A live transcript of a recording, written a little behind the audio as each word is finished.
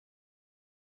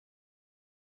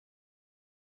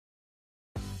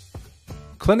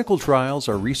Clinical trials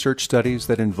are research studies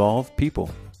that involve people.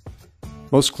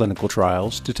 Most clinical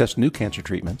trials to test new cancer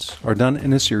treatments are done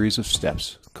in a series of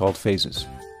steps called phases.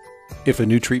 If a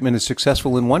new treatment is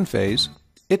successful in one phase,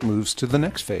 it moves to the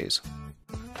next phase.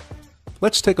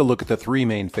 Let's take a look at the three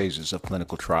main phases of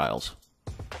clinical trials.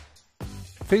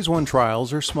 Phase 1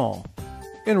 trials are small,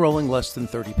 enrolling less than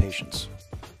 30 patients.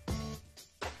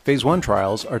 Phase 1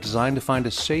 trials are designed to find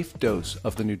a safe dose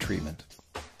of the new treatment,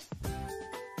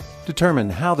 determine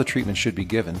how the treatment should be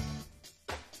given,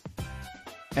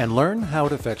 and learn how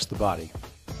it affects the body.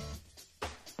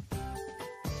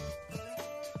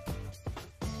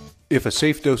 If a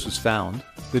safe dose is found,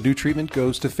 the new treatment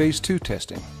goes to Phase 2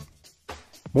 testing.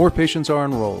 More patients are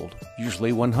enrolled,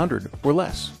 usually 100 or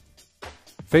less.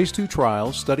 Phase 2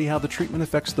 trials study how the treatment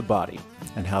affects the body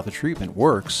and how the treatment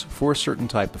works for a certain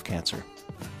type of cancer.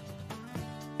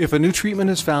 If a new treatment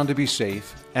is found to be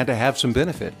safe and to have some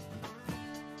benefit,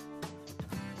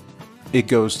 it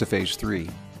goes to Phase 3.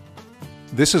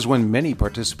 This is when many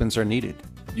participants are needed,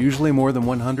 usually more than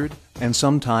 100 and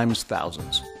sometimes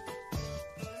thousands.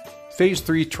 Phase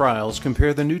 3 trials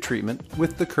compare the new treatment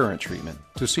with the current treatment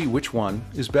to see which one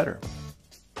is better.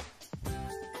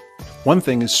 One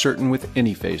thing is certain with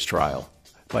any phase trial.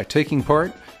 By taking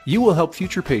part, you will help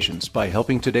future patients by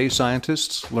helping today's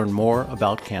scientists learn more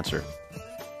about cancer.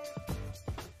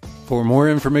 For more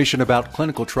information about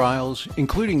clinical trials,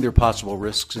 including their possible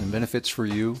risks and benefits for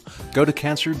you, go to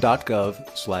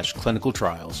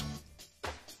cancer.gov/clinicaltrials.